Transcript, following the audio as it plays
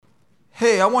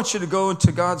Hey, I want you to go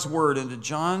into God's Word, into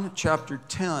John chapter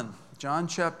 10. John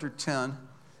chapter 10.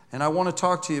 And I want to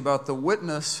talk to you about the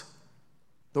witness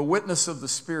of the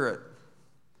Spirit.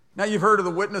 Now, you've heard of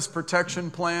the witness protection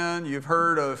plan. You've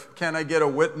heard of, can I get a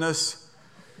witness?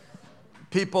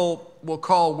 People will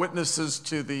call witnesses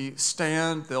to the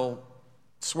stand. They'll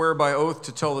swear by oath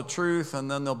to tell the truth, and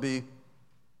then they'll be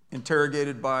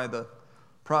interrogated by the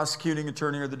prosecuting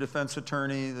attorney or the defense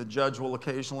attorney. The judge will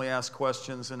occasionally ask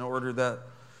questions in order that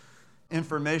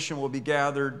information will be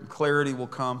gathered, clarity will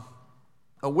come.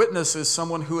 A witness is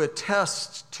someone who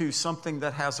attests to something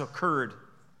that has occurred.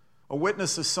 A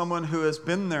witness is someone who has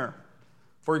been there.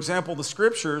 For example, the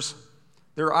scriptures,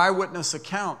 they're eyewitness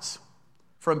accounts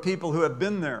from people who have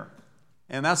been there.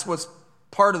 And that's what's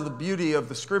part of the beauty of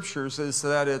the scriptures, is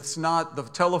that it's not the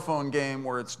telephone game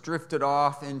where it's drifted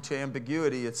off into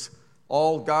ambiguity. It's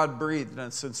all God-breathed, and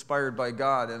it's inspired by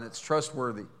God, and it's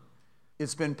trustworthy.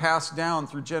 It's been passed down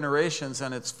through generations,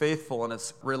 and it's faithful, and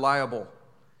it's reliable.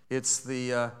 It's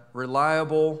the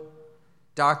reliable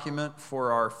document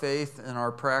for our faith and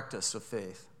our practice of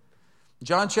faith.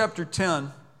 John chapter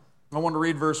 10, I want to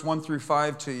read verse 1 through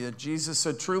 5 to you. Jesus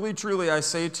said, "Truly, truly, I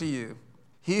say to you,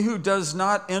 he who does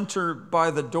not enter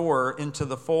by the door into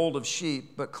the fold of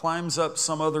sheep, but climbs up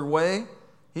some other way,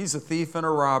 he's a thief and a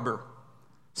robber."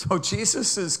 So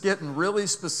Jesus is getting really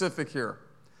specific here.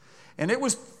 And it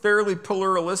was fairly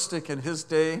pluralistic in his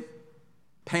day.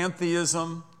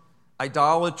 Pantheism,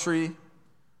 idolatry.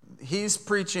 He's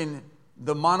preaching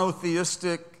the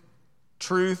monotheistic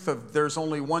truth of there's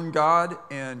only one God,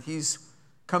 and he's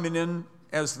coming in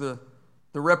as the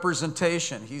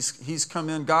representation. He's come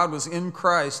in. God was in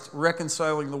Christ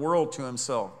reconciling the world to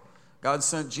himself. God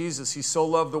sent Jesus. He so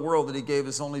loved the world that he gave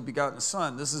his only begotten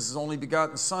Son. This is his only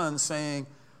begotten Son saying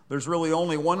there's really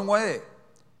only one way.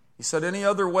 He said any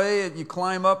other way, you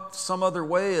climb up some other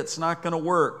way, it's not going to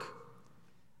work.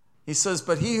 He says,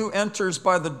 but he who enters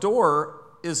by the door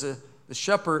is the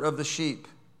shepherd of the sheep.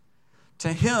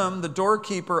 To him the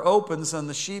doorkeeper opens, and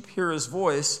the sheep hear his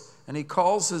voice, and he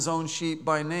calls his own sheep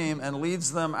by name and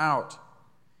leads them out.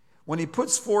 When he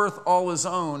puts forth all his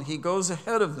own, he goes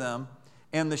ahead of them,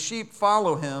 and the sheep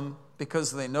follow him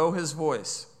because they know his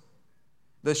voice.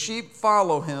 The sheep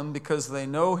follow him because they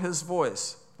know his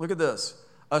voice. Look at this.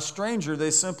 A stranger they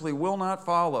simply will not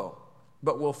follow,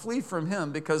 but will flee from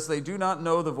him because they do not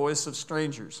know the voice of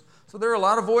strangers. So there are a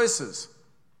lot of voices,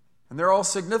 and they're all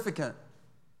significant.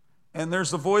 And there's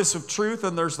the voice of truth,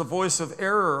 and there's the voice of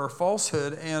error or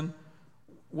falsehood. And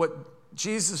what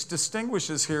Jesus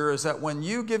distinguishes here is that when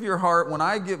you give your heart,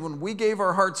 when we gave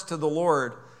our hearts to the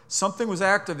Lord, something was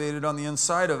activated on the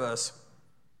inside of us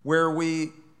where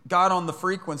we got on the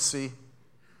frequency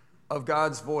of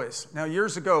God's voice. Now,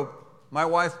 years ago, my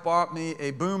wife bought me a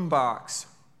boom box,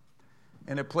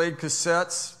 and it played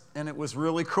cassettes, and it was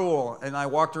really cool. And I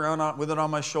walked around with it on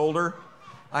my shoulder.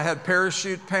 I had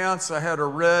parachute pants. I had a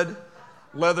red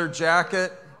leather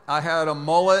jacket. I had a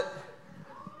mullet,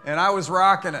 and I was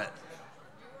rocking it.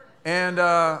 And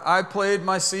I played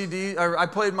my CD. I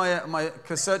played my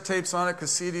cassette tapes on it because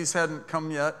CDs hadn't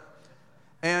come yet.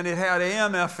 And it had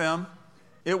AM, FM.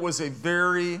 It was a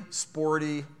very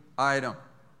sporty item.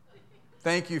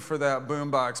 Thank you for that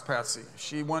boombox, Patsy.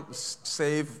 She went and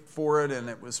saved for it, and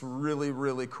it was really,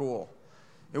 really cool.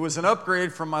 It was an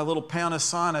upgrade from my little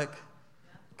Panasonic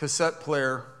cassette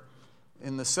player.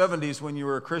 In the 70s, when you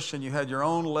were a Christian, you had your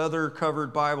own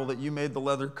leather-covered Bible that you made the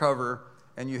leather cover,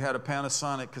 and you had a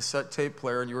Panasonic cassette tape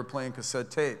player, and you were playing cassette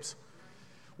tapes.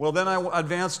 Well, then I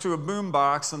advanced to a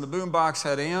boombox, and the boombox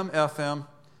had AM, FM,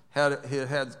 it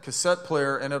had cassette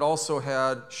player, and it also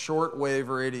had shortwave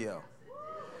radio.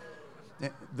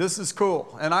 This is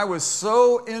cool. And I was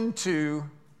so into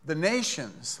the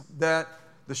nations that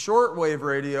the shortwave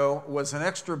radio was an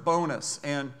extra bonus.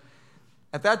 And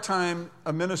at that time,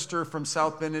 a minister from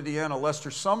South Bend, Indiana, Lester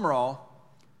Sumrall,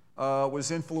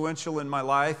 was influential in my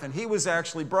life, and he was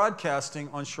actually broadcasting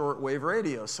on shortwave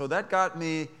radio. So that got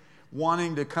me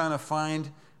wanting to kind of find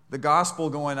the gospel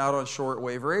going out on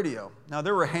shortwave radio. Now,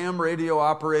 there were ham radio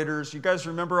operators. You guys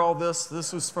remember all this?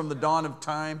 This was from the dawn of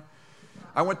time.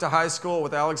 I went to high school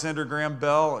with Alexander Graham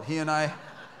Bell, and he and I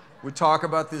would talk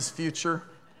about this future.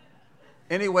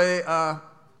 Anyway,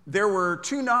 there were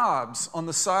two knobs on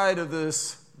the side of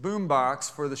this boombox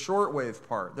for the shortwave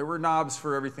part. There were knobs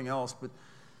for everything else, but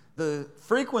the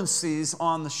frequencies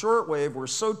on the shortwave were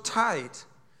so tight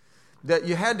that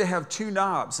you had to have two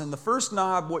knobs. And the first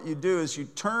knob, what you do is you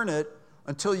turn it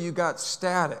until you got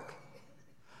static.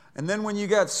 And then when you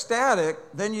got static,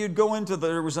 then you'd go into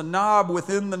there was a knob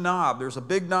within the knob. There's a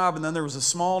big knob, and then there was a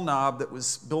small knob that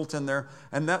was built in there.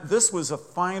 And this was a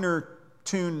finer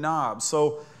tune knob.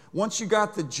 So once you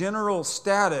got the general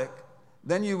static,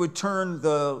 then you would turn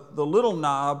the little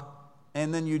knob,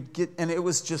 and then you'd get, and it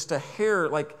was just a hair,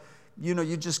 like,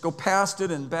 you'd just go past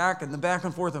it and back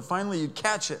and forth, and finally you'd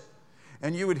catch it.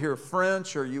 And you would hear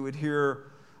French, or you would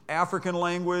hear African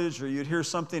language, or you'd hear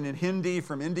something in Hindi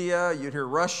from India, you'd hear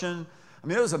Russian. I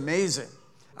mean, it was amazing.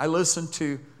 I listened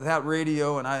to that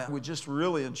radio, and I would just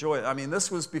really enjoy it. I mean, this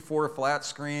was before flat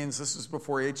screens. This was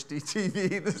before HD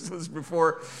TV. This was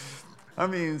before,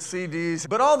 CDs.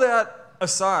 But all that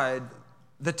aside,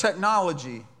 the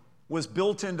technology was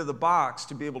built into the box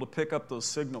to be able to pick up those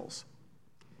signals.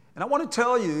 And I want to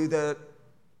tell you that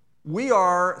we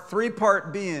are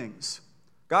three-part beings.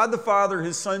 God the Father,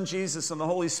 His Son Jesus, and the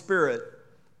Holy Spirit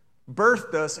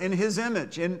birthed us in His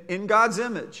image, in God's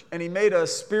image. And He made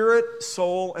us spirit,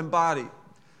 soul, and body.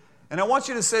 And I want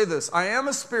you to say this: I am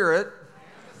a spirit,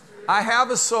 I have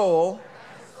a soul,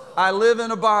 I live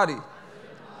in a body.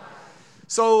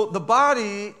 So the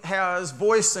body has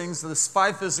voicings, the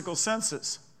 5 physical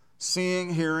senses: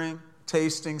 seeing, hearing,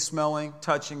 tasting, smelling,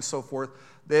 touching, so forth.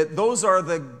 Those are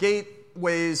the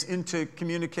gateways into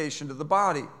communication to the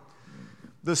body.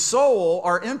 The soul,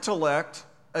 our intellect,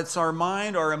 it's our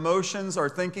mind, our emotions, our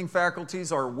thinking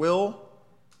faculties, our will.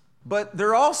 But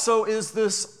there also is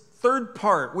this third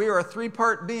part. We are a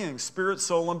 3-part being: spirit,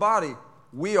 soul, and body.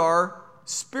 We are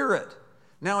spirit.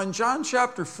 Now in John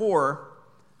chapter 4,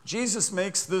 Jesus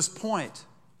makes this point.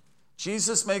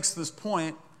 Jesus makes this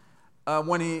point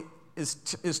when He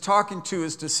is talking to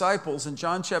His disciples. In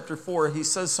John chapter 4, He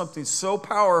says something so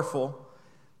powerful.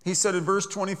 He said in verse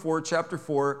 24, chapter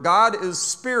 4, God is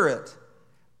spirit,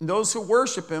 and those who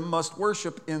worship Him must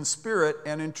worship in spirit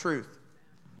and in truth.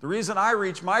 The reason I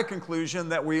reach my conclusion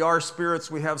that we are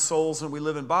spirits, we have souls, and we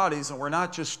live in bodies, and we're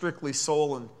not just strictly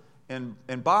soul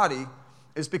and body,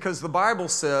 is because the Bible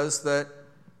says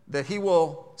that He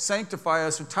will sanctify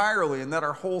us entirely, and that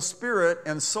our whole spirit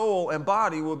and soul and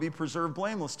body will be preserved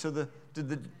blameless to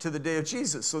the day of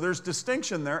Jesus. So there's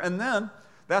distinction there. And then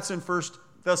that's in 1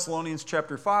 Thessalonians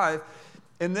chapter 5.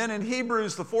 And then in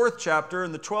Hebrews, the 4th chapter,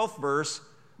 in the 12th verse,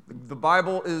 the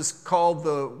Bible is called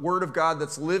the Word of God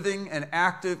that's living and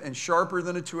active and sharper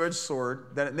than a two-edged sword,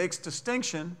 that it makes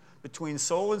distinction between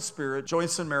soul and spirit,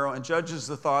 joints and marrow, and judges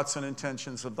the thoughts and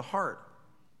intentions of the heart.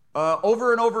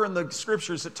 Over and over in the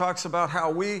scriptures, it talks about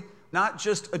how we, not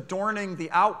just adorning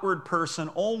the outward person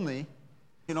only,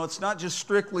 it's not just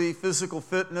strictly physical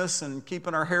fitness and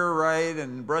keeping our hair right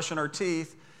and brushing our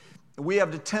teeth. We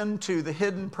have to tend to the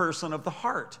hidden person of the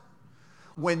heart.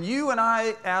 When you and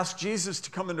I ask Jesus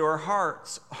to come into our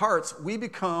hearts, we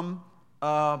become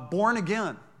born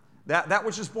again. That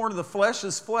which is born of the flesh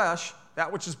is flesh.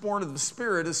 That which is born of the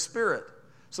Spirit is spirit.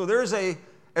 So there's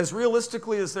as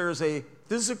realistically as there's a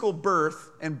physical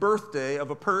birth and birthday of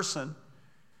a person,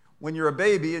 when you're a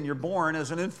baby and you're born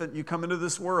as an infant, you come into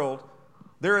this world,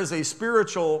 there is a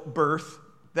spiritual birth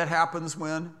that happens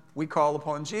when we call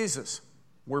upon Jesus.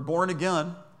 We're born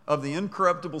again of the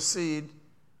incorruptible seed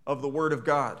of the Word of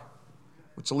God,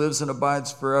 which lives and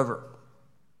abides forever.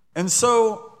 And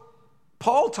so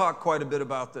Paul talked quite a bit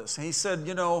about this. He said,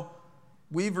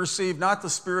 we've received not the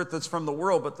spirit that's from the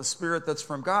world, but the Spirit that's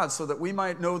from God, so that we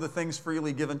might know the things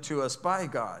freely given to us by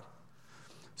God.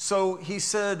 So he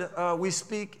said, we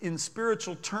speak in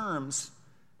spiritual terms.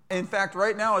 In fact,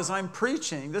 right now as I'm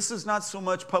preaching, this is not so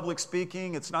much public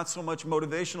speaking, it's not so much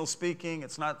motivational speaking,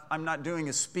 I'm not doing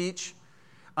a speech.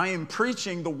 I am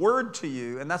preaching the Word to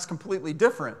you, and that's completely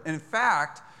different. In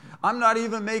fact, I'm not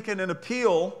even making an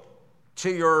appeal to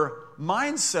your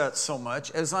mindset so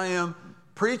much as I am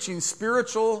preaching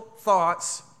spiritual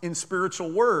thoughts in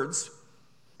spiritual words.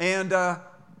 And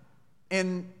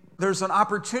there's an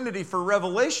opportunity for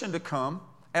revelation to come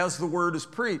as the Word is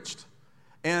preached.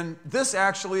 And this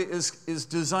actually is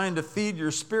designed to feed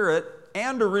your spirit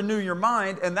and to renew your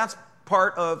mind, and that's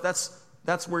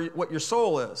where what your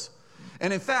soul is.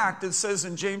 And in fact, it says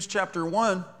in James chapter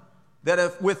 1 that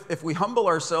if we humble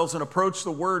ourselves and approach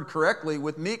the Word correctly,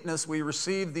 with meekness we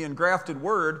receive the engrafted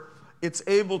Word, it's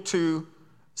able to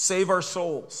save our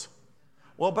souls.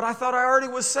 Well, but I thought I already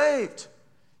was saved.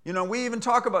 We even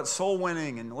talk about soul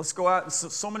winning, and let's go out, and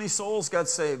so many souls got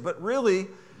saved. But really,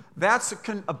 that's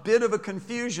a bit of a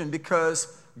confusion,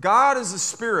 because God is a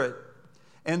spirit,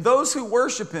 and those who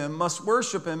worship Him must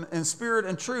worship Him in spirit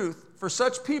and truth. For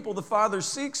such people, the Father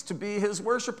seeks to be His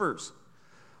worshipers.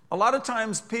 A lot of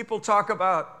times people talk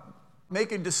about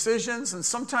making decisions, and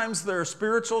sometimes they're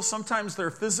spiritual, sometimes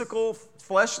they're physical,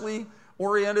 fleshly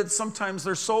oriented, sometimes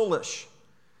they're soulish.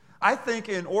 I think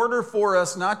in order for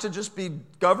us not to just be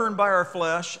governed by our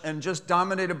flesh and just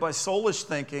dominated by soulish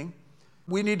thinking,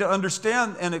 we need to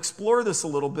understand and explore this a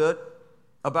little bit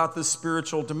about this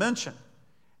spiritual dimension.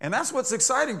 And that's what's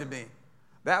exciting to me.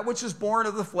 That which is born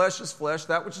of the flesh is flesh.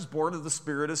 That which is born of the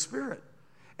Spirit is spirit.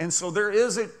 And so there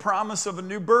is a promise of a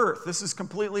new birth. This is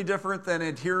completely different than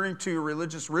adhering to a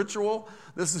religious ritual.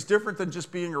 This is different than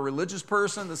just being a religious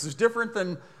person. This is different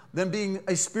than being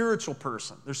a spiritual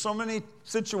person. There's so many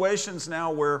situations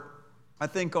now where I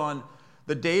think on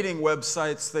the dating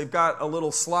websites, they've got a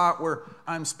little slot where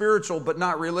I'm spiritual but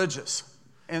not religious.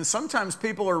 And sometimes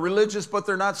people are religious but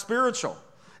they're not spiritual.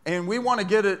 And we want to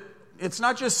get it. It's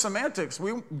not just semantics.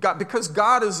 Because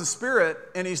God is a spirit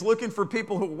and he's looking for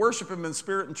people who worship him in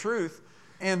spirit and truth.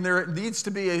 And there needs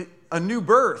to be a new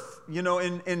birth. You know,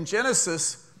 in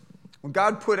Genesis, when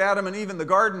God put Adam and Eve in the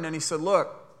garden and he said,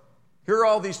 look, here are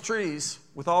all these trees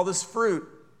with all this fruit.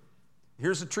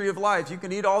 Here's the tree of life. You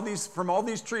can eat from all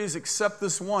these trees except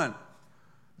this one,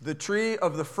 the tree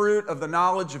of the fruit of the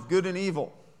knowledge of good and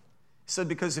evil. He said,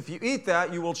 because if you eat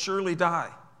that, you will surely die.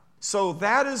 So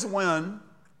that is when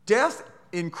death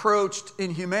encroached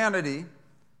in humanity.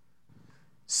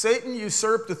 Satan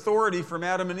usurped authority from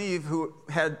Adam and Eve, who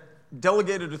had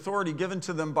delegated authority given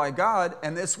to them by God,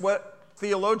 and it's what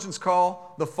theologians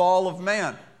call the fall of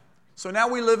man. So now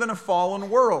we live in a fallen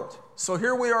world. So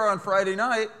here we are on Friday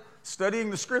night,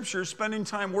 studying the scriptures, spending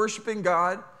time worshiping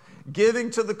God, giving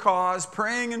to the cause,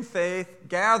 praying in faith,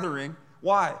 gathering.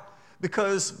 Why?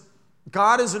 Because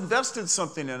God has invested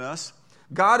something in us.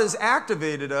 God has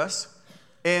activated us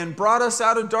and brought us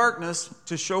out of darkness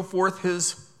to show forth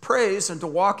his praise and to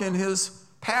walk in his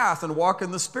path and walk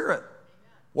in the Spirit.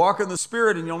 Walk in the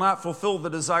Spirit and you'll not fulfill the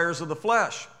desires of the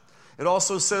flesh. It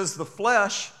also says the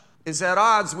flesh is at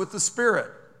odds with the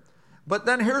Spirit. But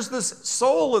then here's this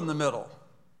soul in the middle.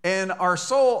 And our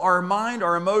soul, our mind,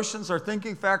 our emotions, our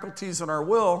thinking faculties, and our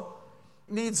will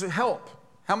needs help.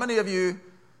 How many of you,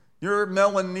 your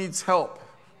melon needs help?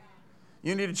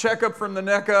 You need a checkup from the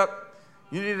neck up.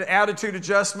 You need an attitude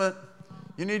adjustment.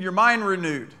 You need your mind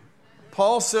renewed.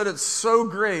 Paul said it's so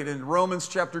great in Romans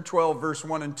chapter 12, verse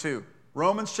 1 and 2.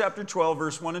 Romans chapter 12,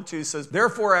 verse 1 and 2 says,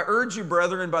 therefore I urge you,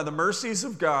 brethren, by the mercies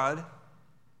of God,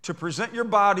 to present your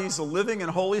bodies a living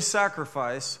and holy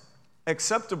sacrifice,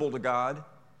 acceptable to God,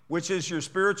 which is your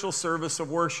spiritual service of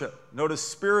worship. Notice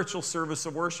spiritual service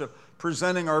of worship,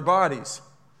 presenting our bodies.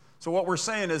 So what we're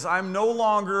saying is I'm no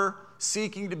longer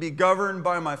seeking to be governed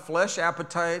by my flesh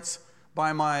appetites,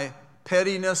 by my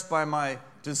pettiness, by my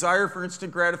desire for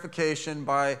instant gratification,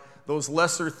 by those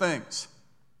lesser things.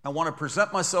 I want to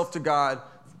present myself to God,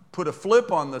 put a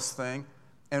flip on this thing,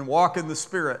 and walk in the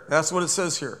Spirit. That's what it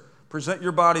says here. Present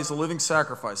your bodies a living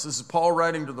sacrifice. This is Paul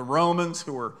writing to the Romans,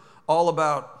 who are all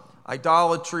about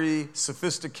idolatry,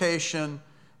 sophistication,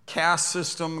 caste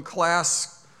system,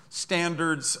 class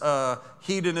standards,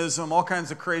 hedonism, all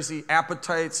kinds of crazy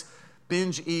appetites,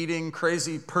 binge eating,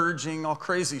 crazy purging, all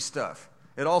crazy stuff.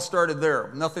 It all started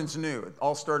there. Nothing's new. It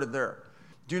all started there.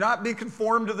 Do not be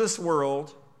conformed to this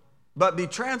world, but be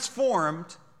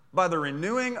transformed by the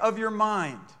renewing of your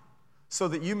mind, so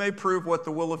that you may prove what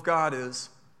the will of God is,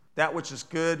 that which is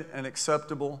good and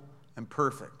acceptable and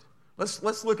perfect.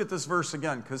 Let's look at this verse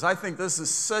again, because I think this is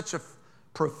such a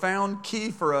profound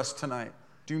key for us tonight.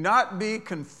 Do not be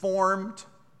conformed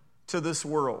to this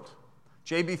world.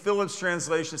 J.B. Phillips'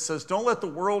 translation says, don't let the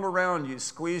world around you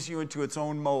squeeze you into its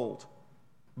own mold,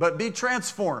 but be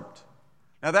transformed.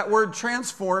 Now that word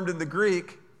transformed in the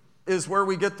Greek is where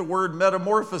we get the word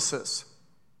metamorphosis.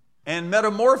 And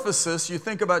metamorphosis, you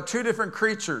think about two different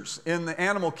creatures in the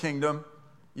animal kingdom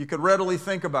you could readily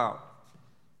think about.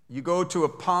 You go to a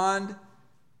pond,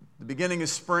 the beginning of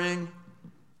spring,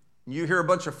 and you hear a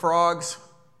bunch of frogs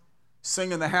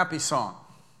singing the happy song.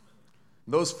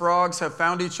 Those frogs have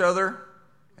found each other,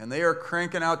 and they are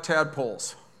cranking out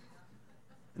tadpoles.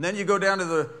 And then you go down to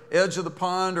the edge of the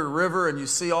pond or river, and you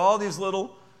see all these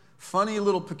little, funny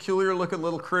little, peculiar-looking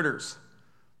little critters.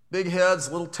 Big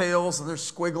heads, little tails, and they're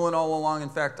squiggling all along. In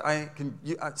fact,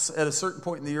 at a certain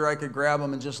point in the year, I could grab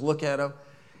them and just look at them.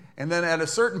 And then at a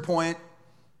certain point,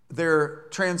 they're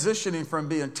transitioning from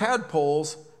being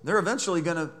tadpoles. They're eventually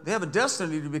they have a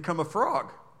destiny to become a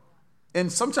frog. And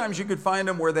sometimes you could find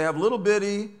them where they have little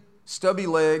bitty, stubby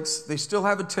legs. They still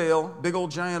have a tail, big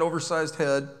old giant oversized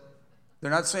head.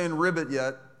 They're not saying ribbit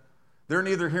yet. They're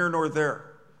neither here nor there.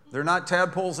 They're not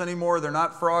tadpoles anymore. They're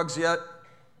not frogs yet.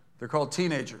 They're called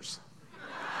teenagers.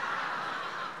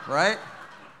 Right?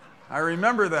 I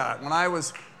remember that when I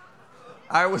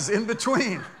was in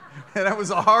between. And that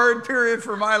was a hard period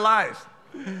for my life.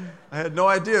 I had no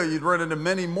idea you'd run into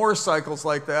many more cycles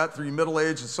like that through middle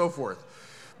age and so forth.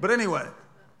 But anyway,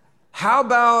 how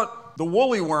about the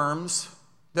woolly worms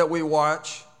that we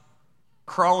watch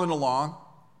crawling along,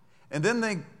 and then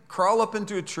they crawl up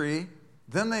into a tree,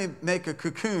 then they make a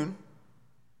cocoon,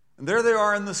 and there they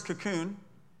are in this cocoon,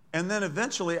 and then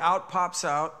eventually out pops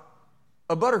out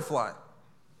a butterfly.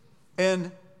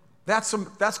 And that's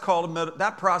called,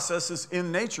 that process is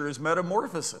in nature is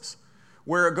metamorphosis,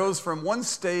 where it goes from one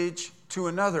stage to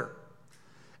another.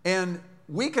 And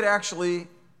we could actually,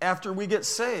 after we get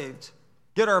saved,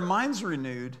 get our minds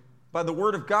renewed by the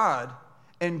Word of God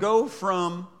and go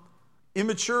from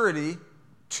immaturity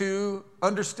to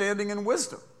understanding and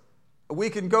wisdom. We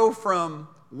can go from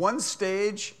one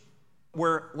stage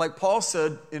where, like Paul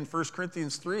said in 1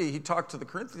 Corinthians 3, he talked to the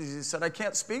Corinthians, he said, I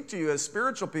can't speak to you as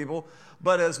spiritual people,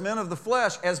 but as men of the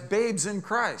flesh, as babes in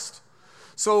Christ.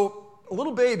 So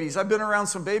little babies, I've been around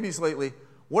some babies lately,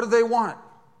 what do they want?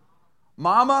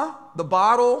 Mama, the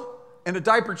bottle, and a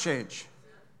diaper change.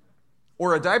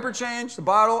 Or a diaper change, the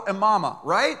bottle, and mama,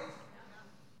 right?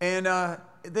 And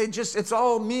it's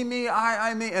all me,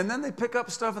 I, me. And then they pick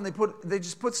up stuff and they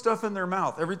just put stuff in their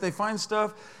mouth. They find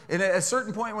stuff, and at a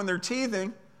certain point when they're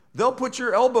teething, they'll put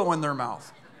your elbow in their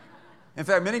mouth. In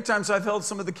fact, many times I've held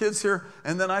some of the kids here,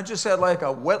 and then I just had like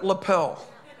a wet lapel,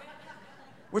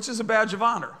 which is a badge of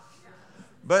honor.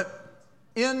 But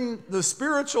in the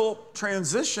spiritual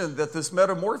transition that this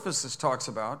metamorphosis talks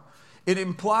about, it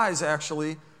implies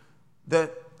actually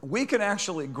that we can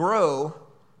actually grow,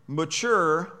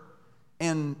 mature,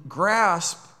 and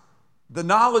grasp the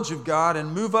knowledge of God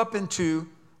and move up into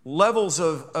levels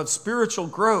of spiritual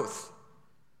growth.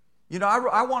 You know,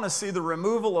 I want to see the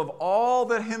removal of all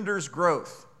that hinders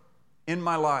growth in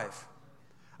my life.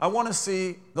 I want to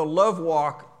see the love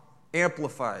walk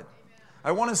amplified.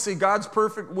 I want to see God's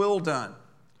perfect will done.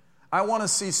 I want to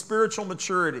see spiritual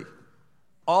maturity,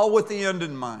 all with the end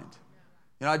in mind.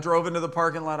 You know, I drove into the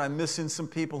parking lot. I'm missing some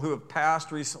people who have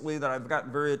passed recently that I've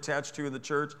gotten very attached to in the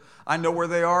church. I know where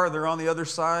they are. They're on the other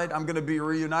side. I'm going to be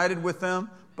reunited with them.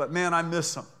 But man, I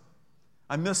miss them.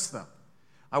 I miss them.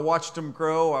 I watched them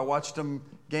grow. I watched them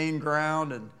gain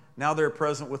ground. And now they're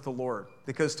present with the Lord.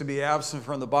 Because to be absent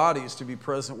from the body is to be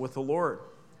present with the Lord.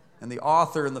 And the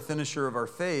author and the finisher of our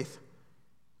faith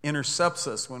intercepts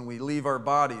us when we leave our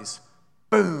bodies,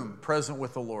 boom, present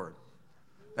with the Lord.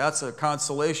 That's a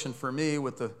consolation for me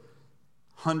with the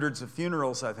hundreds of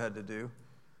funerals I've had to do,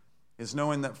 is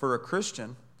knowing that for a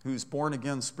Christian who's born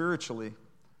again spiritually,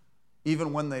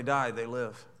 even when they die, they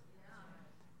live.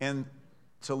 And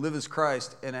to live as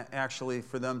Christ, and actually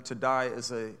for them to die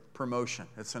is a promotion.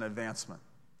 It's an advancement.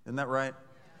 Isn't that right?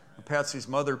 When Patsy's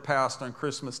mother passed on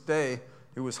Christmas Day,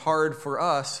 it was hard for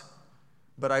us,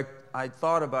 but I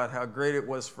thought about how great it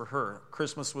was for her.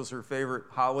 Christmas was her favorite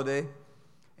holiday,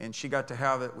 and she got to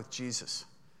have it with Jesus.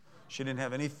 She didn't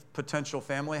have any potential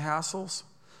family hassles.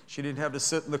 She didn't have to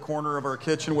sit in the corner of our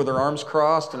kitchen with her arms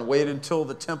crossed and wait until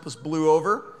the tempest blew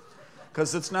over,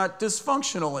 because it's not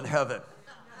dysfunctional in heaven.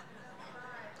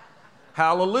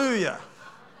 Hallelujah.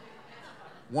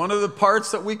 One of the parts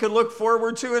that we could look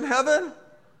forward to in heaven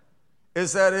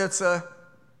is that it's a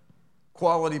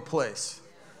quality place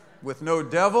with no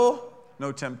devil,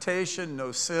 no temptation,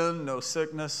 no sin, no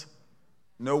sickness,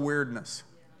 no weirdness.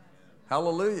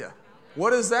 Hallelujah.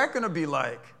 What is that going to be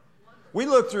like? We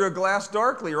look through a glass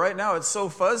darkly. Right now it's so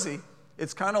fuzzy.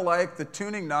 It's kind of like the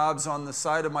tuning knobs on the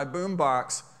side of my boom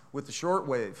box with the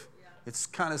shortwave. It's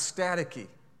kind of staticky.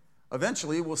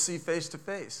 Eventually we'll see face to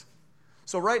face.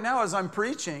 So right now as I'm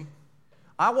preaching,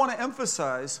 I want to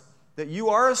emphasize that you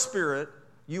are a spirit,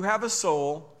 you have a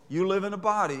soul, you live in a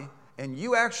body, and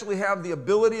you actually have the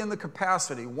ability and the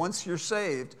capacity, once you're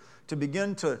saved, to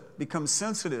begin to become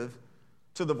sensitive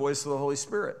to the voice of the Holy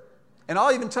Spirit. And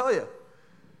I'll even tell you,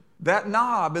 that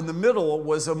knob in the middle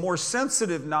was a more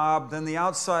sensitive knob than the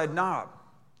outside knob.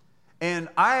 And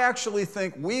I actually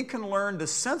think we can learn to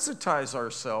sensitize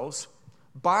ourselves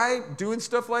by doing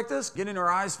stuff like this, getting our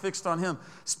eyes fixed on Him,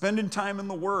 spending time in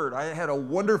the Word. I had a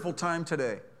wonderful time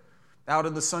today, out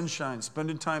in the sunshine,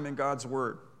 spending time in God's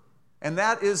Word. And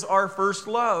that is our first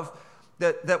love,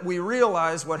 that we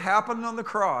realize what happened on the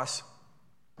cross.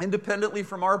 Independently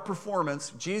from our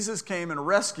performance, Jesus came and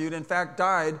rescued, in fact,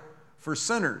 died for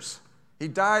sinners. He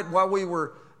died while we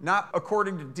were not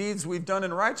according to deeds we've done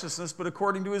in righteousness, but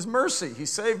according to His mercy. He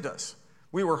saved us.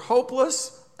 We were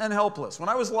hopeless and helpless. When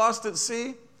I was lost at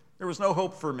sea, there was no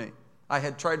hope for me. I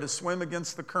had tried to swim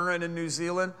against the current in New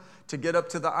Zealand to get up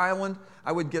to the island.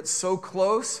 I would get so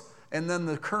close, and then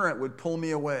the current would pull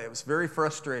me away. It was very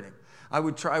frustrating. I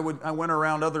went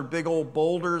around other big old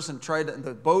boulders and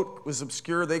the boat was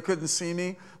obscure. They couldn't see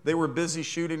me. They were busy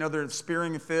shooting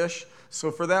spearing fish. So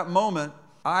for that moment,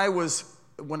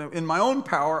 in my own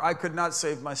power, I could not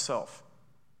save myself.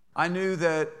 I knew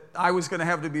that I was going to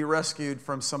have to be rescued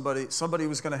from somebody. Somebody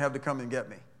was going to have to come and get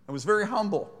me. It was very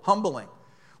humbling.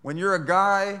 When you're a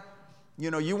guy,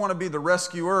 you want to be the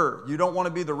rescuer. You don't want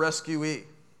to be the rescuee.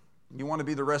 You want to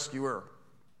be the rescuer.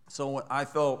 So I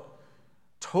felt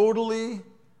totally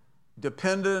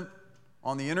dependent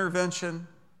on the intervention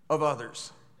of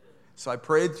others. So I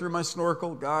prayed through my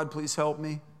snorkel, God, please help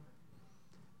me.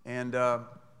 And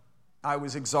I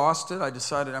was exhausted. I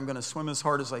decided I'm going to swim as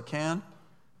hard as I can,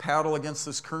 paddle against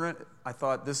this current. I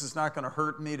thought, this is not going to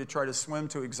hurt me to try to swim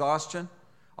to exhaustion.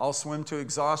 I'll swim to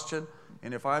exhaustion.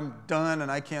 And if I'm done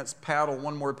and I can't paddle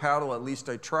one more paddle, at least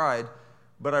I tried.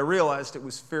 But I realized it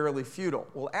was fairly futile.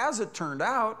 Well, as it turned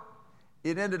out,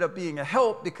 it ended up being a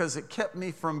help because it kept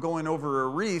me from going over a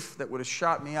reef that would have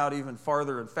shot me out even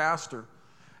farther and faster.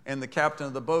 And the captain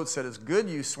of the boat said, it's good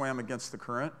you swam against the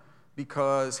current,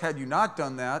 because had you not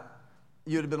done that,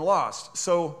 you'd have been lost.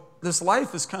 So this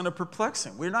life is kind of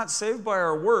perplexing. We're not saved by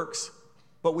our works,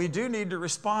 but we do need to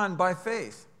respond by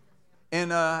faith.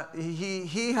 And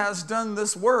he has done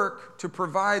this work to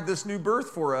provide this new birth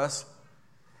for us,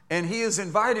 and he is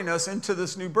inviting us into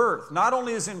this new birth. Not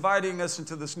only is he inviting us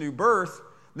into this new birth,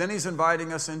 then he's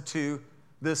inviting us into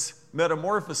this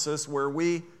metamorphosis where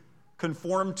we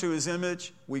conform to his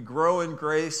image, we grow in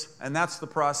grace, and that's the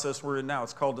process we're in now.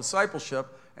 It's called discipleship,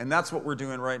 and that's what we're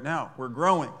doing right now. We're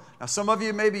growing. Now, some of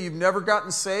you, maybe you've never gotten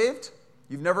saved.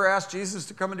 You've never asked Jesus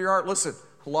to come into your heart. Listen,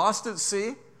 lost at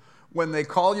sea, when they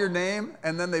call your name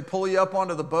and then they pull you up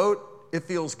onto the boat, it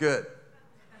feels good.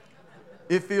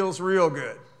 It feels real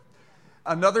good.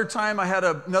 Another time I had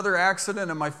another accident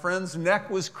and my friend's neck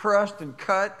was crushed and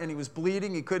cut and he was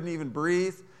bleeding. He couldn't even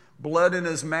breathe. Blood in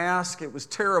his mask. It was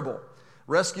terrible.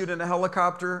 Rescued in a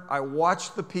helicopter. I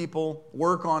watched the people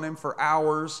work on him for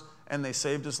hours and they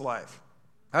saved his life.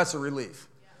 That's a relief.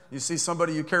 You see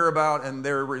somebody you care about and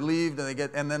they're relieved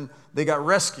and then they got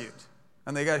rescued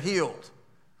and they got healed.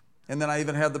 And then I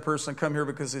even had the person come here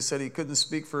because they said he couldn't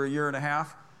speak for a year and a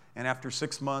half. And after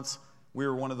 6 months, we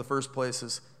were one of the first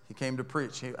places he came to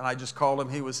preach. And I just called him.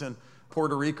 He was in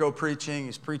Puerto Rico preaching.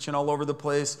 He's preaching all over the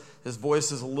place. His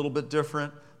voice is a little bit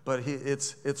different, but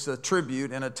it's a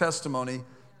tribute and a testimony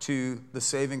to the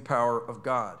saving power of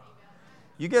God.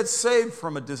 You get saved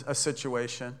from a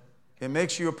situation, it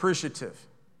makes you appreciative.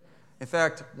 In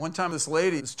fact, one time this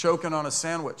lady was choking on a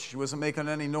sandwich. She wasn't making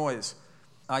any noise.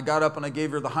 I got up and I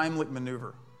gave her the Heimlich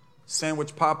maneuver.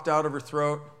 Sandwich popped out of her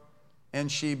throat,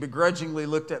 and she begrudgingly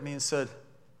looked at me and said,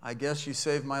 I guess you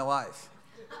saved my life.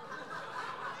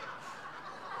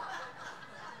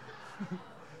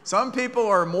 Some people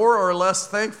are more or less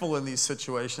thankful in these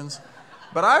situations,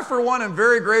 but I, for one, am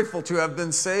very grateful to have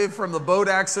been saved from the boat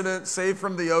accident, saved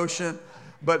from the ocean,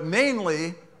 but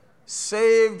mainly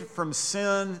saved from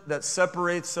sin that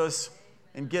separates us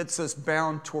and gets us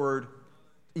bound toward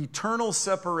eternal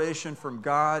separation from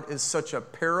God. Is such a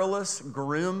perilous,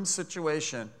 grim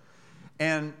situation.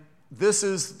 And this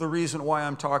is the reason why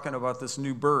I'm talking about this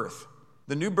new birth.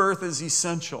 The new birth is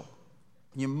essential.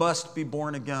 You must be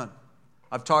born again.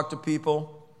 I've talked to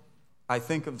people. I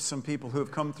think of some people who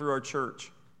have come through our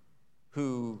church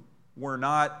who were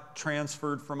not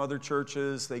transferred from other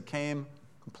churches. They came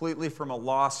completely from a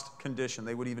lost condition.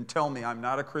 They would even tell me, I'm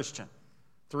not a Christian.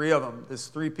 3 of them, there's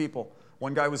 3 people.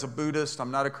 One guy was a Buddhist,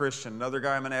 I'm not a Christian. Another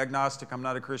guy, I'm an agnostic, I'm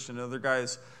not a Christian. Another guy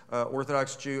is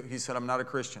Orthodox Jew, he said, I'm not a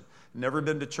Christian. Never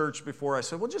been to church before. I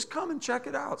said, well, just come and check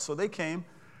it out. So they came,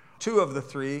 2 of the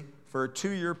 3, for a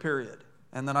 2-year period.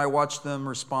 And then I watched them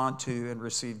respond to and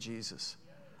receive Jesus.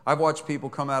 I've watched people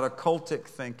come out of cultic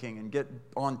thinking and get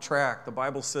on track. The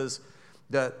Bible says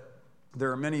that there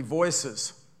are many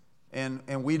voices, and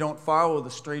we don't follow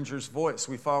the stranger's voice.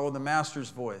 We follow the Master's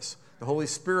voice. The Holy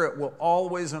Spirit will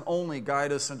always and only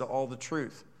guide us into all the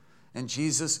truth. And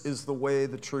Jesus is the way,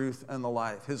 the truth, and the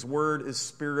life. His word is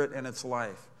spirit and it's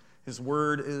life. His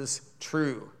word is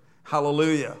true.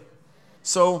 Hallelujah.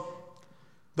 So,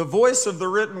 the voice of the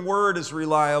written word is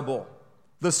reliable.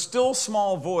 The still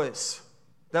small voice,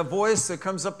 that voice that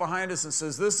comes up behind us and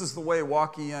says, this is the way,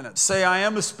 walk ye in it. Say, I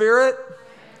am a spirit,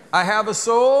 I have a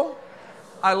soul,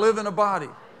 I live in a body.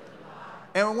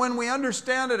 And when we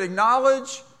understand and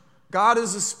acknowledge God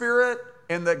is a spirit,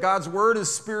 and that God's word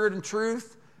is spirit and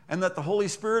truth, and that the Holy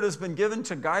Spirit has been given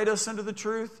to guide us into the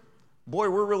truth, boy,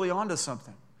 we're really onto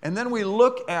something. And then we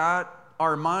look at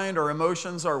our mind, our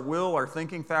emotions, our will, our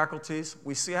thinking faculties.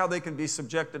 We see how they can be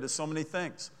subjected to so many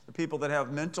things. The people that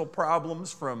have mental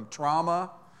problems from trauma,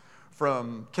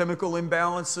 from chemical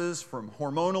imbalances, from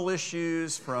hormonal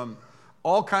issues, from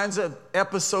all kinds of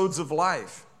episodes of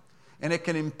life. And it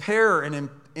can impair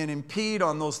and impede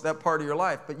on that part of your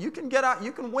life. But you can get out,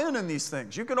 you can win in these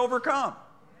things. You can overcome.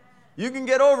 You can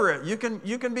get over it.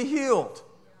 You can be healed.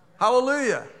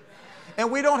 Hallelujah.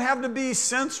 And we don't have to be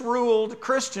sense-ruled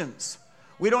Christians.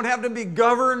 We don't have to be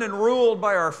governed and ruled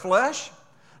by our flesh,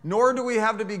 nor do we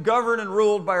have to be governed and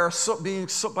ruled by being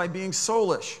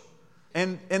soulish.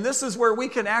 And this is where we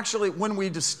can actually, when we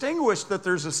distinguish that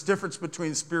there's this difference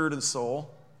between spirit and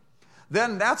soul,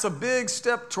 then that's a big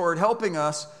step toward helping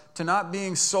us to not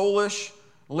being soulish,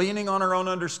 leaning on our own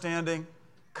understanding,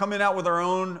 coming out with our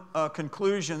own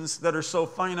conclusions that are so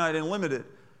finite and limited.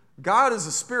 God is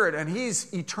a spirit, and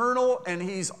He's eternal, and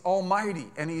He's almighty,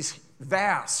 and He's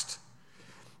vast.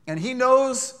 And He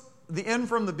knows the end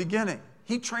from the beginning.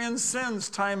 He transcends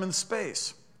time and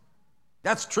space.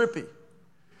 That's trippy.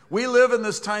 We live in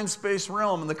this time-space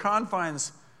realm, and the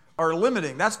confines are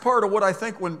limiting. That's part of what I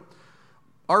think when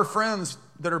our friends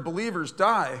that are believers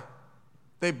die,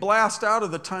 they blast out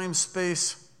of the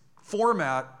time-space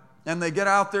format, and they get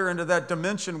out there into that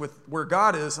dimension with where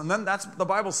God is. And then the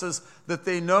Bible says that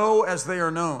they know as they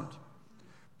are known.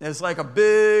 It's like a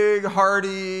big,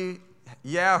 hearty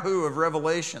Yahoo of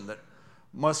revelation that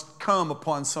must come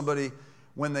upon somebody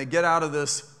when they get out of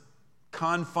this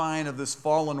confine of this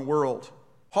fallen world.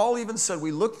 Paul even said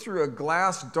we look through a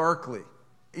glass darkly.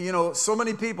 You know, so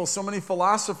many people, so many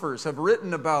philosophers have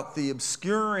written about the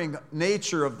obscuring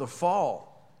nature of the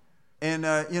fall. And,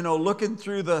 looking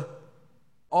through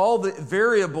all the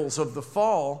variables of the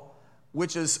fall,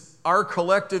 which is our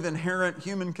collective inherent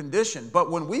human condition. But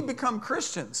when we become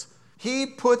Christians, He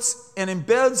puts and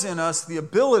embeds in us the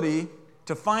ability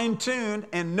to fine-tune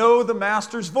and know the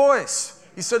Master's voice.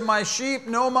 He said, my sheep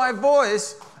know my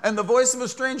voice, and the voice of a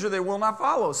stranger they will not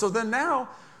follow. So then now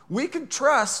we could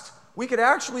trust, we could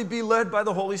actually be led by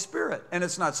the Holy Spirit. And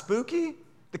it's not spooky.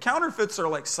 The counterfeits are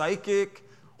like psychic,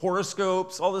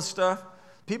 horoscopes, all this stuff.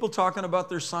 People talking about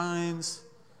their signs,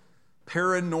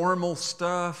 paranormal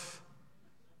stuff.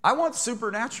 I want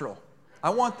supernatural.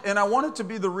 I want it to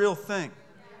be the real thing.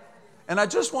 And I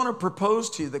just want to propose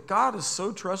to you that God is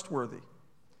so trustworthy,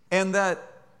 and that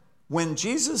when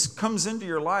Jesus comes into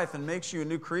your life and makes you a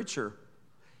new creature,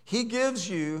 He gives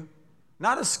you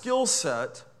not a skill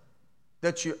set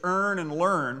that you earn and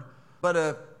learn, but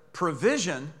a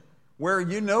provision where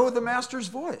you know the Master's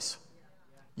voice.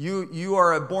 You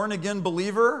are a born-again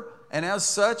believer, and as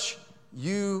such,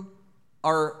 you're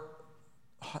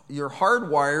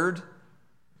hardwired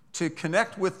to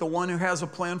connect with the one who has a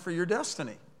plan for your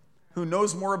destiny, who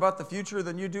knows more about the future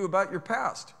than you do about your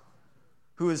past,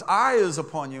 who His eye is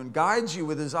upon you and guides you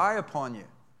with His eye upon you,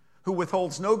 who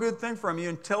withholds no good thing from you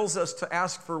and tells us to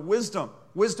ask for wisdom.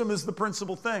 Wisdom is the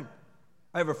principal thing.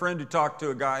 I have a friend who talked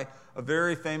to a guy, a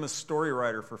very famous story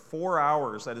writer, for 4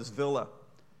 hours at his villa.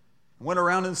 Went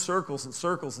around in circles and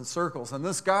circles and circles. And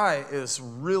this guy is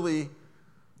really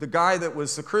the guy that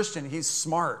was the Christian. He's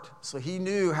smart. So he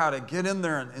knew how to get in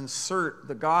there and insert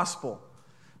the gospel.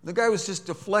 The guy was just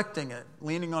deflecting it,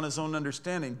 leaning on his own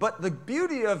understanding. But the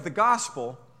beauty of the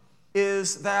gospel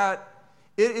is that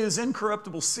it is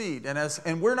incorruptible seed.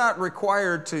 And we're not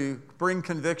required to bring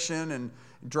conviction and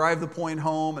drive the point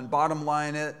home and bottom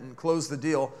line it and close the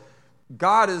deal.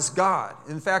 God is God.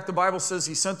 In fact, the Bible says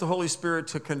He sent the Holy Spirit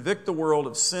to convict the world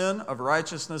of sin, of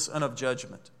righteousness, and of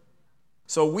judgment.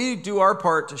 So we do our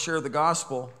part to share the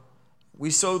gospel.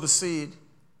 We sow the seed.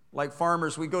 Like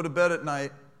farmers, we go to bed at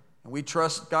night and we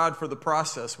trust God for the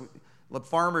process. The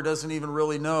farmer doesn't even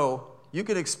really know. You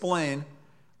could explain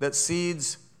that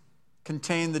seeds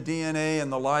contain the DNA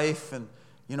and the life, and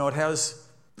it has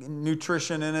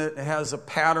nutrition in it, it has a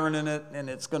pattern in it, and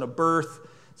it's going to birth,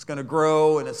 it's going to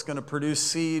grow, and it's going to produce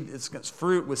seed. It's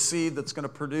fruit with seed that's going to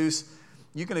produce.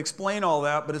 You can explain all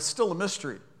that, but it's still a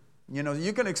mystery.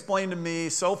 You can explain to me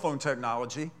cell phone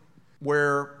technology,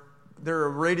 where there are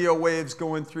radio waves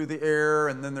going through the air,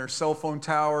 and then there's cell phone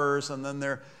towers, and then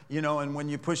and when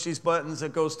you push these buttons,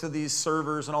 it goes to these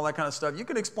servers and all that kind of stuff. You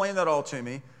can explain that all to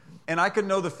me, and I can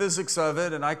know the physics of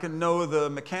it, and I can know the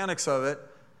mechanics of it,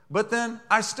 but then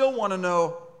I still want to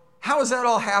know, how is that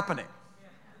all happening?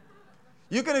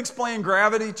 You can explain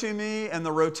gravity to me, and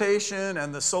the rotation,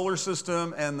 and the solar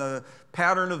system, and the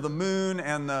pattern of the moon,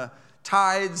 and the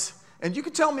tides, and you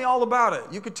could tell me all about it.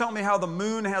 You could tell me how the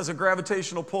moon has a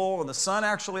gravitational pull, and the sun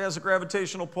actually has a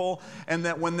gravitational pull, and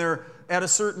that when they're at a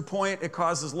certain point, it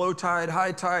causes low tide,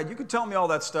 high tide. You could tell me all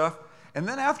that stuff. And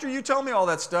then after you tell me all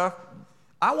that stuff,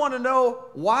 I want to know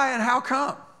why and how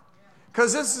come.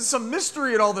 Because this is some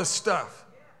mystery in all this stuff.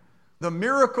 The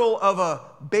miracle of a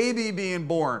baby being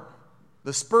born,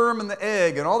 the sperm and the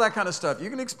egg, and all that kind of stuff.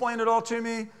 You can explain it all to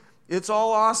me. It's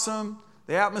all awesome.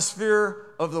 The atmosphere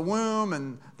of the womb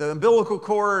and the umbilical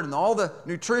cord and all the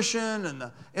nutrition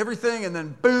and everything. And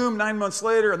then boom, 9 months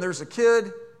later, and there's a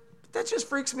kid. That just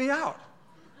freaks me out.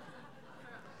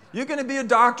 You're going to be a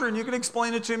doctor and you can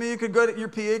explain it to me. You could go to your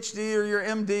PhD or your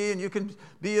MD and you can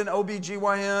be an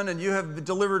OBGYN and you have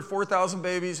delivered 4,000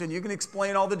 babies and you can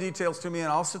explain all the details to me and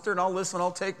I'll sit there and I'll listen, I'll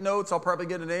take notes, I'll probably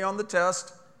get an A on the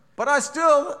test. But I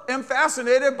still am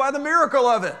fascinated by the miracle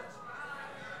of it.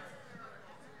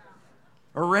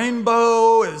 A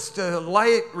rainbow is the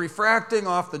light refracting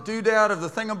off the doodad of the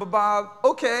thingamabob.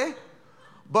 Okay,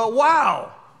 but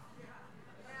wow.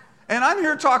 And I'm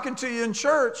here talking to you in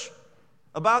church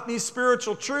about these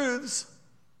spiritual truths,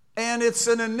 and it's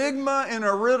an enigma and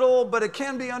a riddle, but it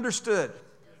can be understood.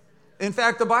 In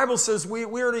fact, the Bible says we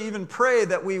are to even pray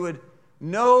that we would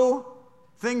know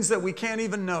things that we can't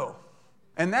even know.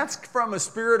 And that's from a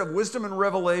spirit of wisdom and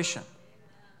revelation.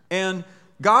 And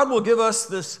God will give us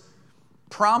this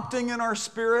prompting in our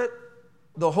spirit.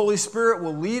 The Holy Spirit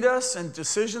will lead us in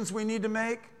decisions we need to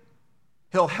make.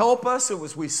 He'll help us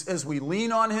as we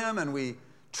lean on Him and we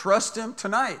trust Him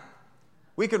tonight.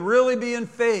 We could really be in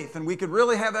faith and we could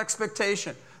really have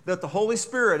expectation that the Holy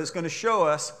Spirit is going to show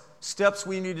us steps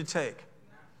we need to take.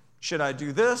 Should I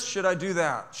do this? Should I do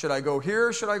that? Should I go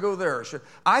here? Should I go there?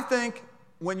 I think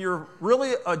when you're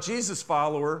really a Jesus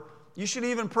follower, you should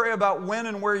even pray about when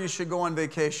and where you should go on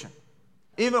vacation.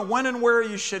 Even when and where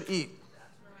you should eat.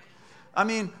 I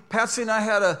mean, Patsy and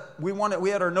I we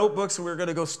had our notebooks and we were going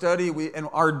to go study. And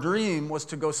our dream was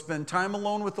to go spend time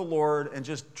alone with the Lord and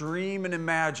just dream and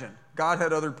imagine. God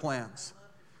had other plans.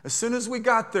 As soon as we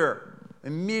got there,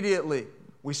 immediately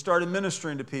we started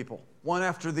ministering to people, one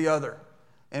after the other.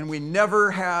 And we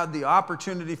never had the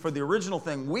opportunity for the original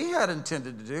thing we had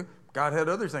intended to do. God had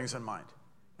other things in mind.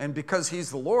 And because He's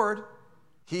the Lord,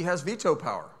 He has veto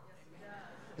power.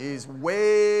 He's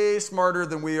way smarter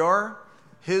than we are.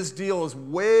 His deal is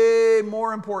way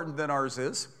more important than ours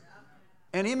is.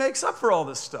 And He makes up for all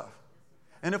this stuff.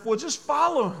 And if we'll just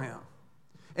follow Him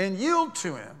and yield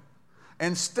to Him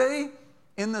and stay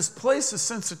in this place of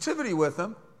sensitivity with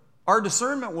Him, our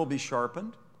discernment will be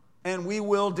sharpened and we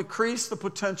will decrease the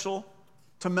potential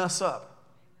to mess up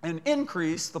and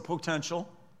increase the potential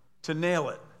to nail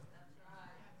it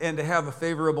and to have a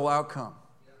favorable outcome.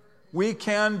 We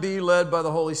can be led by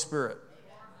the Holy Spirit.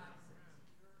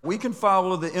 We can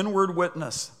follow the inward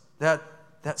witness, that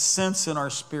sense in our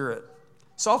spirit.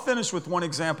 So I'll finish with one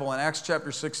example in Acts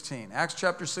chapter 16. Acts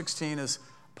chapter 16 is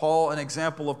an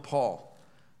example of Paul.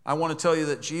 I want to tell you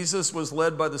that Jesus was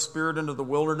led by the Spirit into the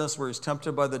wilderness where He's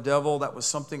tempted by the devil. That was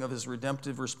something of His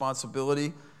redemptive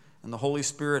responsibility. And the Holy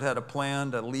Spirit had a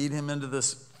plan to lead Him into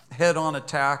this head-on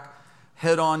attack,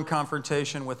 head-on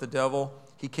confrontation with the devil.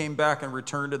 He came back and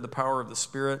returned in the power of the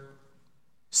Spirit.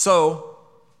 So,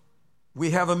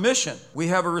 we have a mission. We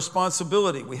have a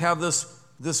responsibility. We have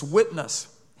this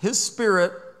witness. His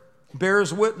Spirit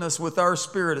bears witness with our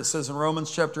spirit. It says in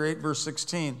Romans chapter 8, verse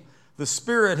 16, the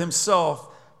Spirit Himself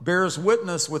bears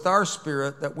witness with our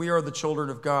spirit that we are the children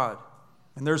of God.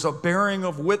 And there's a bearing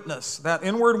of witness. That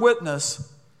inward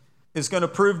witness is going to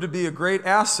prove to be a great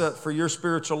asset for your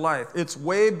spiritual life. It's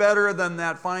way better than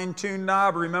that fine-tuned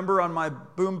knob, remember, on my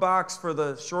boombox for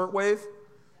the shortwave?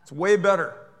 It's way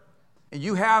better. And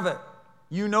you have it.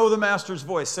 You know the Master's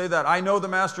voice. Say that. I know the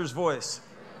Master's voice.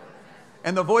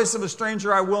 And the voice of a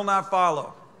stranger I will not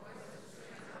follow.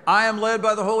 I am led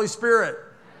by the Holy Spirit.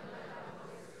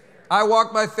 I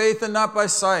walk by faith and not by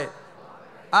sight.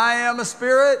 I am a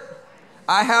spirit.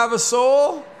 I have a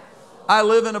soul. I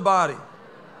live in a body.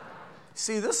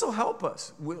 See, this will help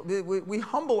us. We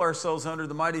humble ourselves under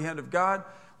the mighty hand of God.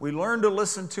 We learn to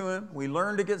listen to Him. We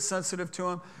learn to get sensitive to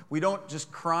Him. We don't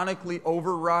just chronically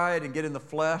override and get in the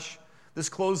flesh. This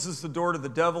closes the door to the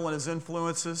devil and his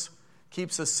influences,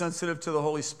 keeps us sensitive to the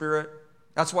Holy Spirit.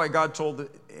 That's why God told the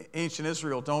ancient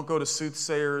Israel, don't go to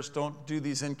soothsayers, don't do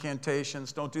these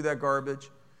incantations, don't do that garbage.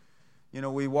 You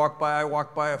know, I walked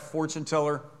by a fortune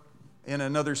teller in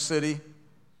another city,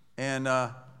 and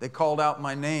they called out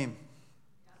my name.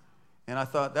 And I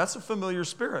thought, that's a familiar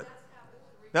spirit.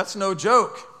 That's no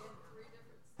joke.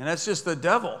 And that's just the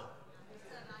devil.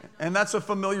 And that's a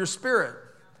familiar spirit.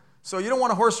 So you don't want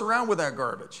to horse around with that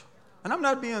garbage. And I'm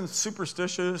not being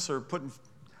superstitious or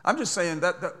I'm just saying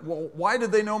well, why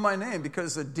did they know my name?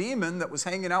 Because the demon that was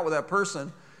hanging out with that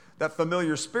person, that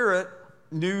familiar spirit,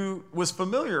 was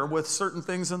familiar with certain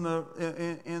things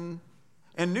and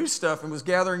knew stuff and was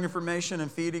gathering information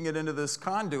and feeding it into this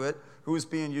conduit who was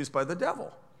being used by the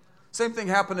devil. Same thing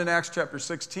happened in Acts chapter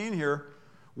 16 here,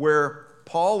 where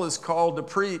Paul is called to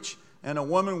preach, and a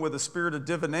woman with a spirit of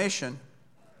divination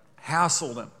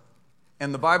hassled him.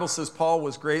 And the Bible says Paul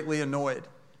was greatly annoyed.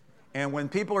 And when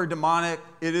people are demonic,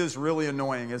 it is really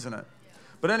annoying, isn't it?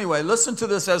 But anyway, listen to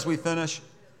this as we finish.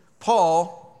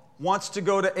 Paul wants to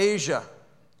go to Asia.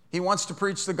 He wants to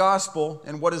preach the gospel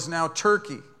in what is now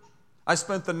Turkey. I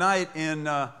spent the night in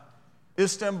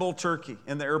Istanbul, Turkey,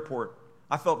 in the airport.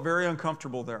 I felt very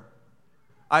uncomfortable there.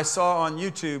 I saw on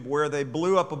YouTube where they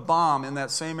blew up a bomb in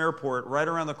that same airport right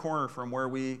around the corner from where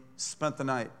we spent the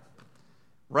night.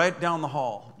 Right down the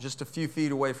hall, just a few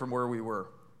feet away from where we were.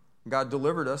 God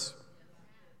delivered us,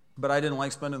 but I didn't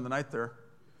like spending the night there.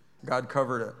 God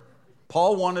covered it.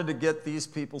 Paul wanted to get these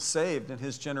people saved in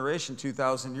his generation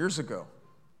 2,000 years ago.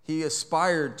 He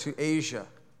aspired to Asia.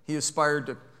 He aspired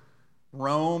to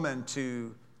Rome and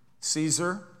to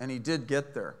Caesar, and he did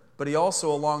get there. But he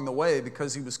also, along the way,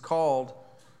 because he was called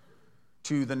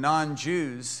to the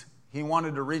non-Jews, he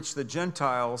wanted to reach the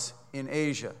Gentiles in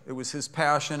Asia. It was his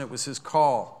passion, it was his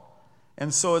call.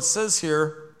 And so it says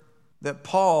here that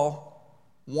Paul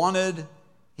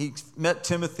he met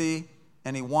Timothy,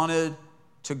 and he wanted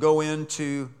to go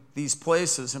into these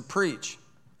places and preach.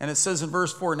 And it says in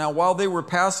verse 4, now while they were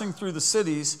passing through the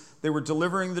cities, they were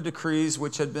delivering the decrees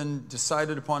which had been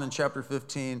decided upon in chapter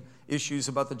 15, issues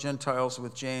about the Gentiles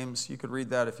with James. You could read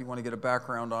that if you want to get a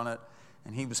background on it.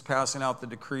 And he was passing out the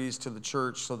decrees to the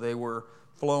church, so they were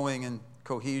flowing in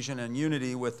cohesion and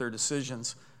unity with their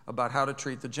decisions about how to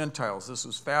treat the Gentiles. This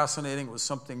was fascinating. It was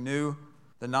something new.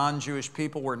 The non-Jewish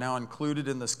people were now included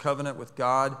in this covenant with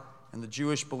God, and the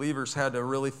Jewish believers had to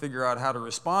really figure out how to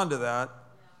respond to that,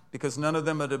 because none of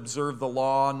them had observed the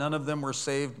law. None of them were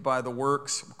saved by the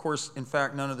works. Of course, in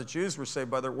fact, none of the Jews were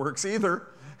saved by their works either.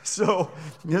 So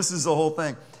this is the whole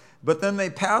thing. But then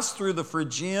they passed through the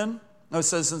Phrygian. It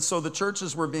says, and so the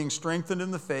churches were being strengthened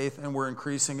in the faith and were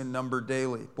increasing in number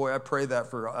daily. Boy, I pray that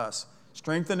for us.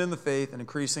 Strengthened in the faith and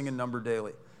increasing in number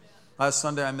daily. Last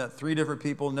Sunday, I met 3 different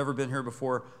people, never been here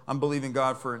before. I'm believing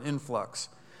God for an influx.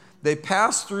 They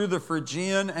passed through the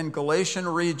Phrygian and Galatian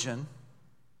region,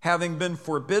 having been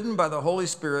forbidden by the Holy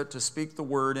Spirit to speak the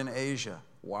word in Asia.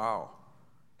 Wow.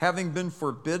 Having been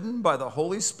forbidden by the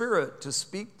Holy Spirit to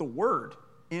speak the word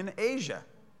in Asia.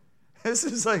 This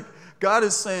is like, God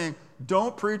is saying,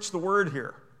 don't preach the word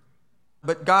here.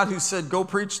 But God, who said, go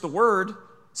preach the word.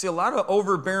 See, a lot of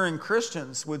overbearing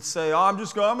Christians would say, I'm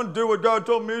going to do what God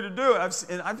told me to do.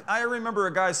 I remember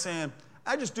a guy saying,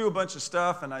 I just do a bunch of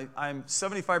stuff and I'm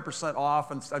 75%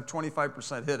 off and I'm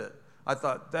 25% hit it. I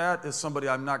thought, that is somebody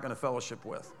I'm not going to fellowship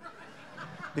with.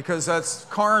 Because that's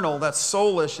carnal, that's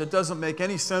soulish. It doesn't make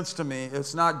any sense to me.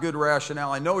 It's not good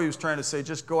rationale. I know he was trying to say,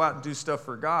 just go out and do stuff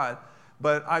for God.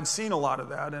 But I've seen a lot of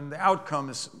that, and the outcome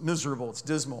is miserable. It's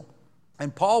dismal.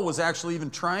 And Paul was actually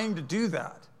even trying to do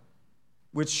that,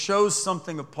 which shows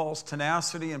something of Paul's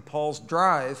tenacity and Paul's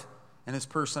drive and his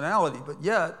personality. But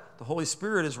yet, the Holy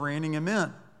Spirit is reining him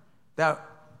in. That,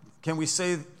 can we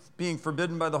say being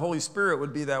forbidden by the Holy Spirit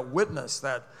would be that witness,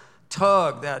 that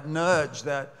tug, that nudge,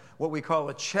 that what we call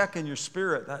a check in your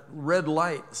spirit, that red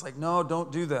light. It's like, no,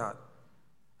 don't do that.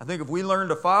 I think if we learn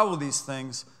to follow these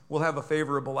things, we'll have a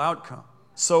favorable outcome.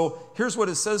 So here's what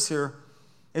it says here.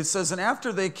 It says, and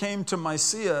after they came to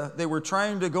Mysia, they were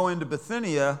trying to go into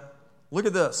Bithynia. Look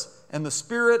at this. And the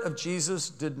Spirit of Jesus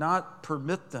did not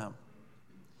permit them.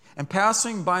 And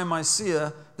passing by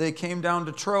Mysia, they came down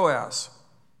to Troas.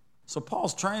 So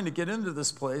Paul's trying to get into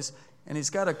this place, and he's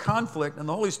got a conflict, and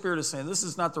the Holy Spirit is saying, this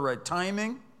is not the right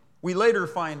timing. We later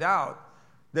find out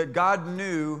that God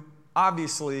knew,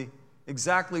 obviously,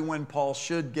 exactly when Paul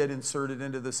should get inserted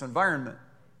into this environment.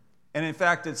 And in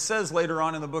fact, it says later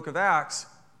on in the book of Acts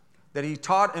that he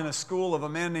taught in a school of a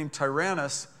man named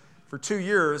Tyrannus for 2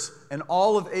 years, and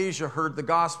all of Asia heard the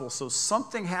gospel. So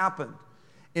something happened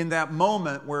in that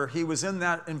moment where he was in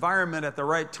that environment at the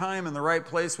right time, in the right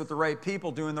place with the right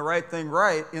people, doing the right thing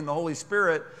right in the Holy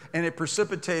Spirit, and it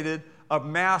precipitated a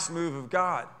mass move of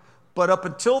God. But up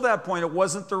until that point, it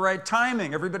wasn't the right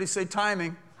timing. Everybody say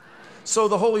timing. So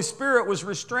the Holy Spirit was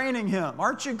restraining him.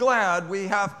 Aren't you glad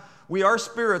we are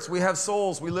spirits, we have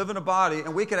souls, we live in a body,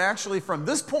 and we could actually, from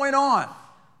this point on,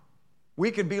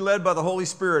 we could be led by the Holy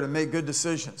Spirit and make good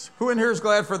decisions. Who in here is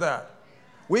glad for that?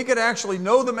 We could actually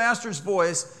know the Master's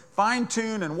voice,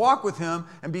 fine-tune and walk with him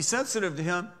and be sensitive to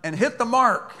him and hit the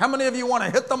mark. How many of you want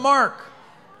to hit the mark?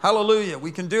 Hallelujah,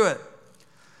 we can do it.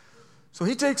 So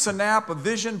he takes a nap, a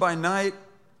vision by night.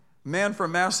 A man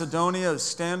from Macedonia is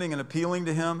standing and appealing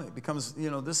to him. It becomes,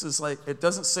 this is like, it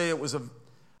doesn't say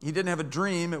he didn't have a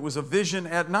dream, it was a vision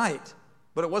at night.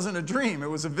 But it wasn't a dream, it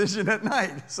was a vision at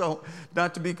night. So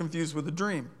not to be confused with a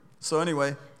dream. So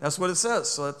anyway, that's what it says.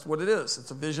 So that's what it is.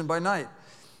 It's a vision by night.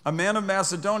 A man of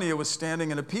Macedonia was standing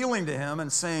and appealing to him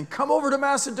and saying, come over to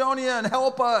Macedonia and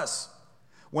help us.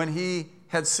 When he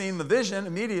had seen the vision,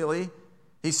 immediately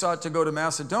he sought to go to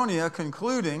Macedonia,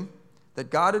 concluding that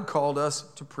God had called us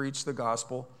to preach the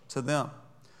gospel to them.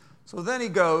 So then he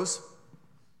goes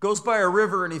by a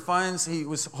river, and he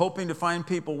was hoping to find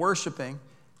people worshiping.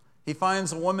 He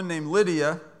finds a woman named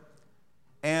Lydia,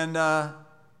 and the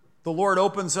Lord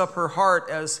opens up her heart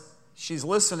as she's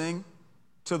listening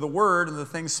to the word and the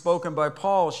things spoken by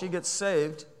Paul. She gets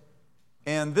saved,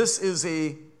 and this is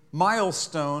a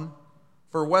milestone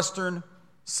for Western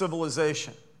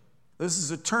civilization. This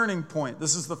is a turning point.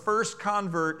 This is the first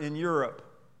convert in Europe.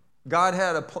 God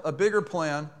had a bigger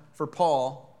plan for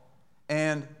Paul,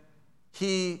 and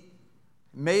he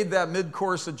made that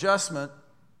mid-course adjustment.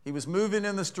 He was moving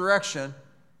in this direction,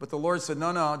 but the Lord said,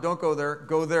 no, don't go there,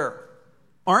 go there.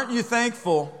 Aren't you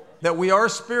thankful that we are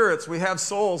spirits, we have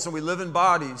souls, and we live in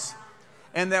bodies,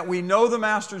 and that we know the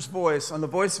Master's voice, and the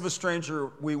voice of a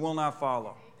stranger we will not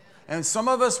follow? And some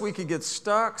of us, we could get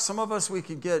stuck. Some of us, we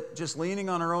could get just leaning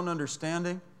on our own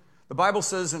understanding. The Bible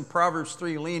says in Proverbs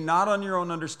 3, lean not on your own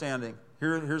understanding.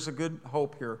 Here's a good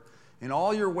hope here. In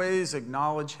all your ways,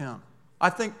 acknowledge him. I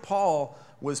think Paul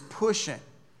was pushing.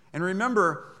 And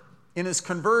remember, in his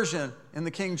conversion in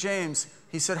the King James,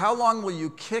 he said, how long will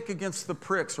you kick against the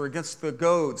pricks or against the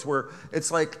goads? Where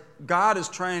it's like God is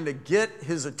trying to get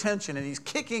his attention and he's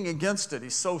kicking against it.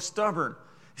 He's so stubborn.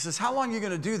 He says, how long are you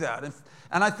going to do that?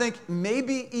 And I think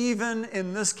maybe even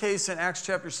in this case in Acts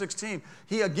chapter 16,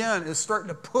 he again is starting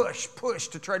to push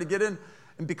to try to get in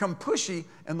and become pushy,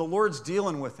 and the Lord's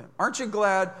dealing with him. Aren't you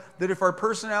glad that if our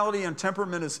personality and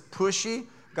temperament is pushy,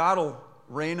 God will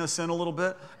rein us in a little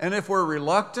bit? And if we're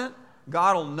reluctant,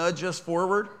 God will nudge us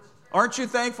forward. Aren't you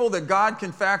thankful that God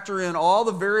can factor in all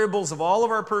the variables of all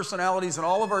of our personalities and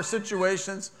all of our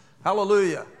situations?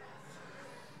 Hallelujah.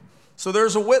 So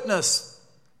there's a witness.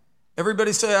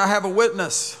 Everybody say, I have a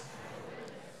witness.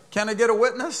 Can I get a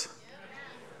witness?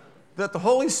 That the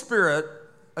Holy Spirit,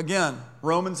 again,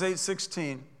 Romans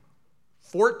 8:16,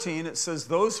 14, it says,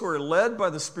 those who are led by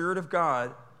the Spirit of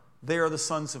God, they are the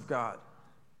sons of God.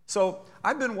 So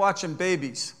I've been watching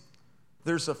babies.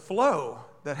 There's a flow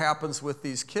that happens with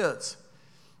these kids.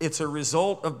 It's a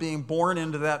result of being born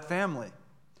into that family.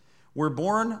 We're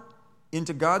born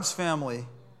into God's family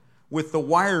with the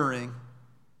wiring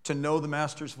to know the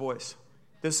Master's voice.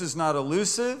 This is not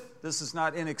elusive. This is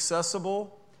not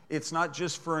inaccessible. It's not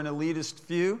just for an elitist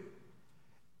few.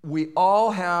 We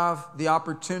all have the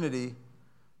opportunity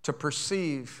to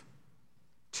perceive,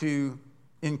 to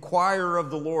inquire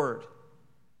of the Lord.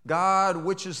 God,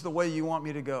 which is the way you want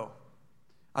me to go?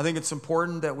 I think it's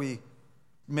important that we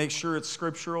make sure it's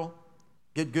scriptural,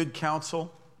 get good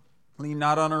counsel, lean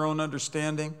not on our own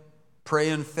understanding, pray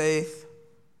in faith.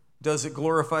 Does it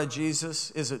glorify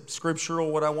Jesus? Is it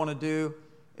scriptural what I want to do?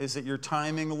 Is it your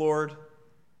timing, Lord?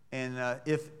 And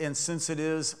since it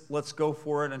is, let's go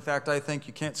for it. In fact, I think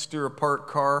you can't steer a parked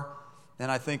car.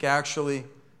 And I think actually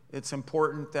it's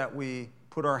important that we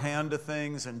put our hand to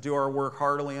things and do our work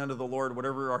heartily unto the Lord.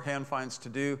 Whatever our hand finds to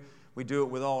do, we do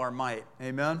it with all our might.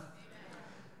 Amen?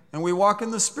 And we walk in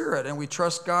the Spirit and we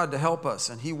trust God to help us.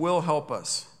 And He will help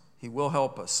us. He will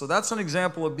help us. So that's an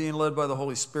example of being led by the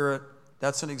Holy Spirit.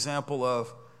 That's an example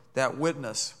of that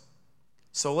witness.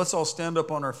 So let's all stand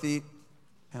up on our feet,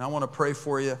 and I want to pray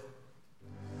for you.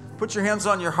 Put your hands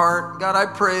on your heart. God, I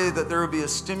pray that there would be a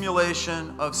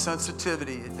stimulation of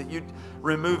sensitivity, that you'd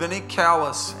remove any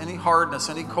callous, any hardness,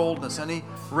 any coldness, any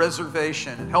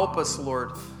reservation. And help us,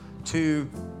 Lord, to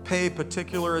pay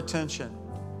particular attention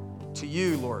to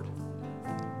you, Lord.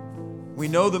 We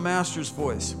know the Master's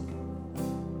voice.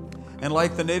 And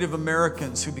like the Native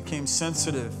Americans who became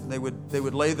sensitive, they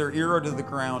would lay their ear to the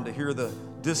ground to hear the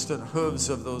distant hooves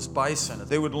of those bison.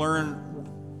 They would learn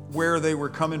where they were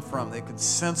coming from. They could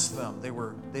sense them.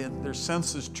 They had their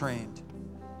senses trained.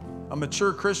 A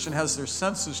mature Christian has their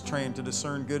senses trained to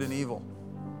discern good and evil.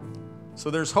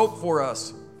 So there's hope for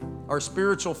us. Our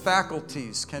spiritual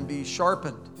faculties can be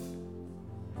sharpened.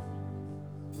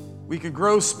 We can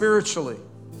grow spiritually.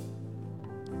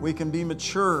 We can be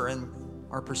mature in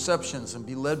our perceptions and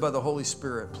be led by the Holy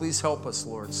Spirit. Please help us,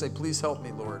 Lord. Say, please help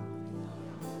me, Lord.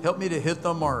 Help me to hit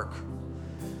the mark.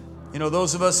 You know,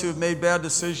 those of us who have made bad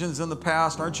decisions in the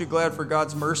past, aren't you glad for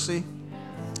God's mercy?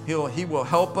 He will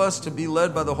help us to be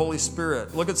led by the Holy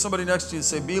Spirit. Look at somebody next to you and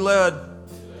say, be led.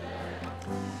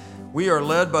 We are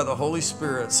led by the Holy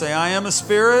Spirit. Say, I am a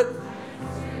spirit.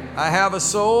 I have a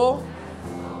soul.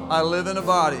 I live in a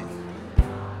body.